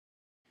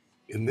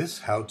In this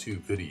how-to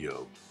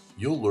video,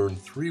 you'll learn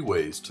 3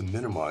 ways to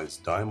minimize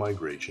dye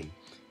migration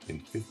in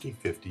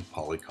 50/50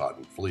 Poly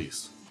Cotton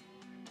Fleece.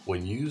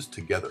 When used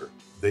together,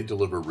 they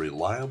deliver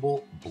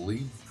reliable,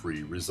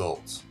 bleed-free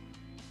results.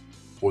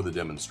 For the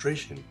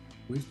demonstration,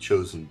 we've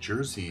chosen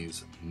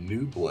Jerseez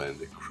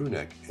NuBlend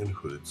crewneck and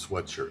hooded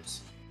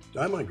sweatshirts.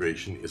 Dye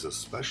migration is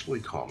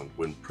especially common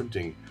when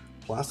printing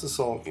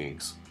Plastisol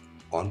inks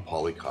on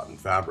polycotton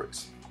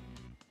fabrics.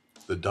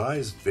 The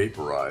dyes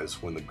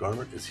vaporize when the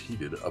garment is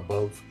heated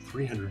above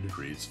 300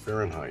 degrees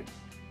Fahrenheit.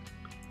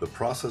 The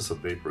process of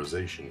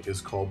vaporization is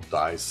called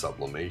dye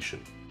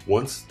sublimation.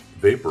 Once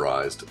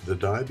vaporized, the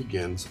dye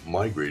begins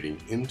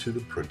migrating into the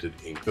printed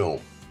ink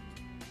film.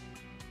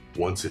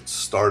 Once it's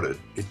started,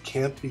 it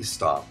can't be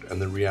stopped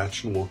and the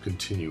reaction will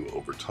continue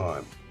over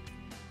time.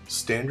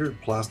 Standard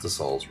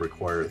Plastisols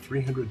require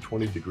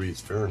 320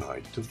 degrees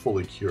Fahrenheit to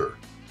fully cure.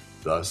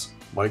 Thus,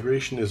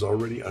 migration is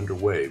already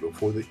underway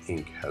before the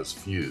ink has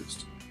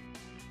fused.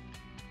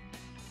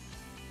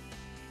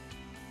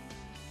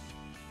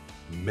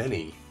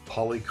 Many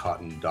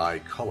polycotton dye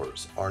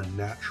colors are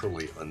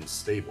naturally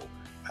unstable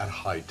at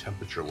high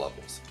temperature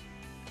levels.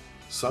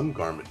 Some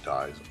garment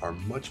dyes are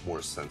much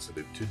more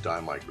sensitive to dye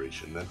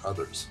migration than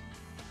others.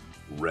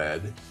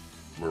 Red,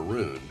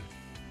 maroon,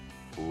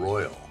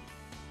 royal,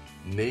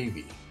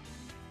 navy,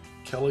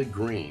 Kelly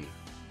green,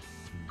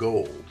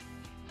 gold,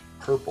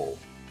 purple,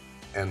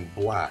 and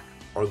black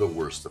are the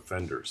worst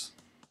offenders.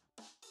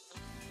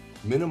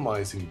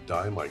 Minimizing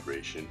dye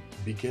migration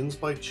begins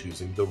by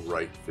choosing the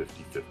right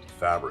 50/50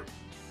 fabric.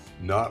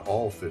 Not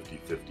all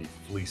 50/50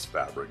 fleece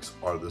fabrics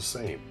are the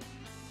same.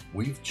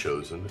 We've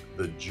chosen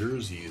the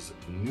Jerseez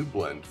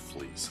NuBlend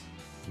fleece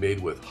made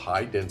with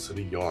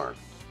high-density yarn.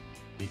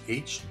 The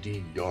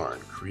HD yarn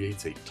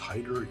creates a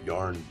tighter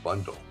yarn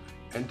bundle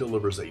and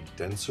delivers a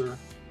denser,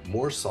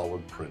 more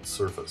solid print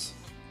surface.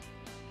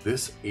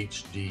 This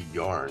HD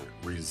yarn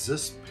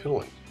resists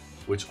pilling,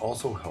 which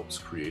also helps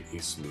create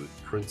a smooth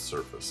print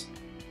surface.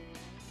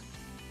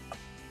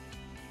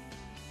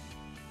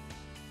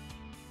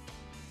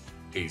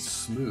 A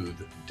smooth,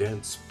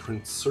 dense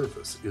print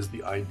surface is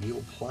the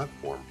ideal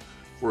platform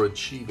for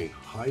achieving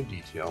high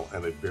detail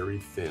and a very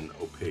thin,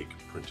 opaque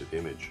printed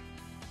image.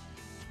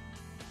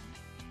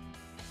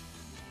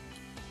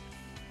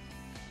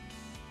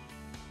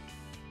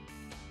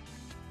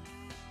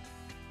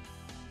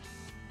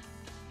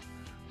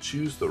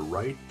 Choose the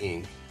right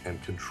ink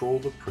and control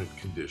the print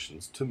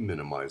conditions to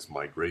minimize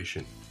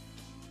migration.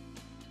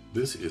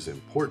 This is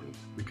important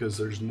because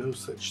there's no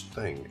such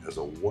thing as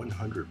a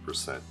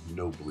 100%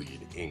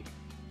 no-bleed ink.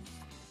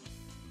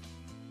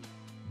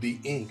 The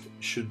ink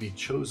should be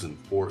chosen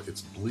for its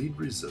bleed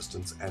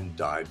resistance and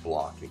dye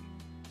blocking.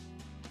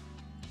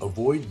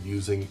 Avoid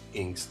using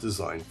inks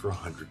designed for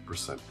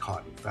 100%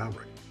 cotton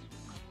fabric.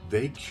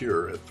 They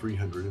cure at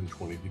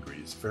 320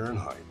 degrees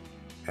Fahrenheit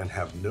and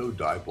have no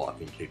dye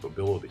blocking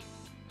capability.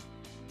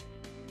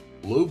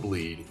 Low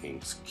bleed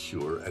inks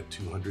cure at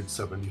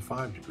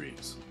 275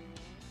 degrees.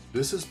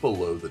 This is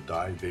below the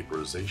dye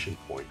vaporization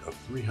point of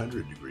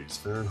 300 degrees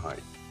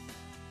Fahrenheit.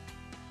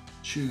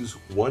 Choose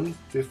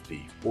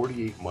 150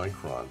 48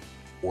 micron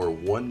or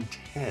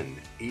 110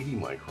 80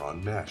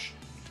 micron mesh.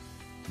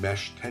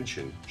 Mesh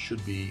tension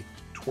should be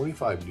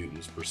 25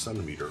 newtons per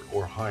centimeter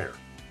or higher.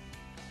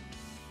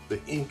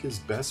 The ink is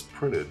best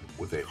printed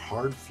with a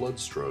hard flood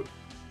stroke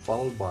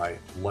followed by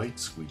light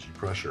squeegee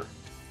pressure.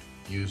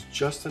 Use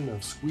just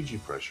enough squeegee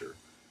pressure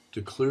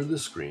to clear the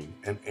screen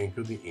and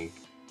anchor the ink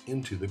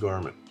into the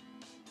garment.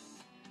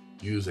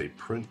 Use a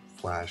print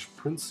flash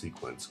print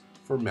sequence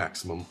for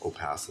maximum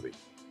opacity.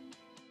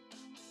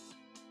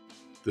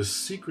 The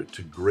secret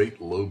to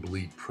great low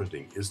bleed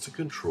printing is to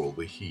control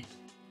the heat.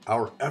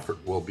 Our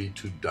effort will be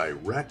to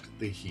direct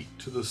the heat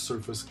to the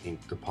surface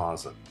ink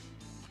deposit.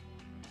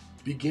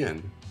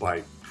 Begin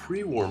by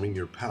pre-warming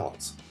your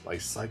palettes by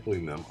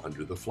cycling them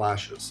under the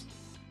flashes.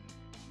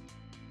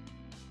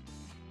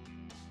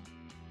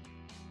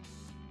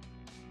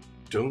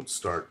 Don't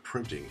start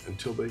printing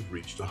until they've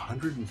reached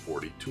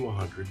 140 to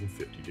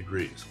 150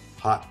 degrees.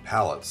 Hot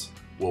palettes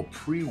will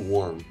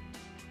pre-warm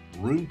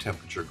room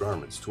temperature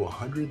garments to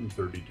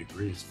 130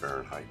 degrees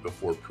Fahrenheit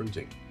before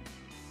printing.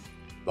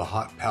 The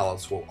hot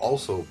palettes will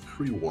also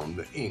pre-warm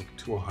the ink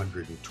to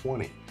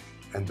 120,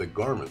 and the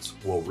garments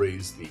will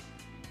raise the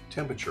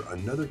temperature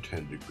another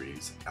 10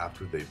 degrees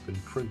after they've been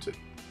printed.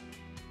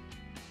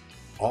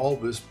 All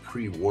this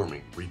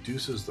pre-warming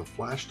reduces the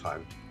flash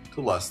time to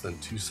less than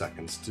 2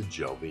 seconds to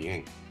gel the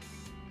ink.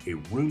 A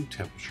room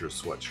temperature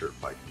sweatshirt,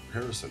 by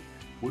comparison,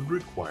 would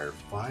require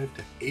 5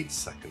 to 8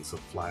 seconds of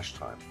flash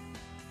time.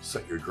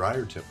 Set your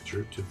dryer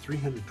temperature to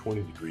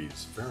 320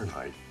 degrees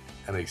Fahrenheit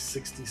and a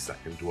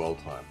 60-second dwell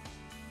time.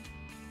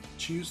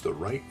 Choose the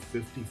right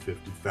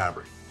 50/50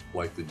 fabric,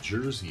 like the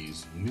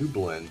Jerseez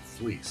NuBlend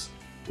fleece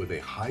with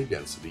a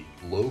high-density,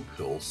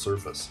 low-pill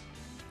surface.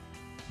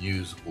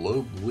 Use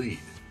low-bleed,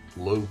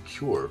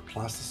 low-cure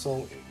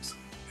Plastisol inks,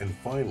 and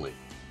finally,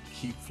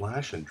 keep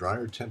flash and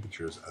dryer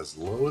temperatures as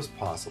low as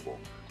possible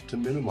to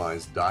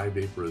minimize dye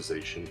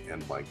vaporization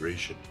and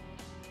migration.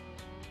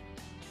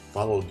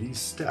 Follow these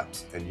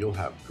steps and you'll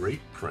have great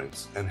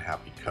prints and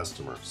happy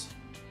customers.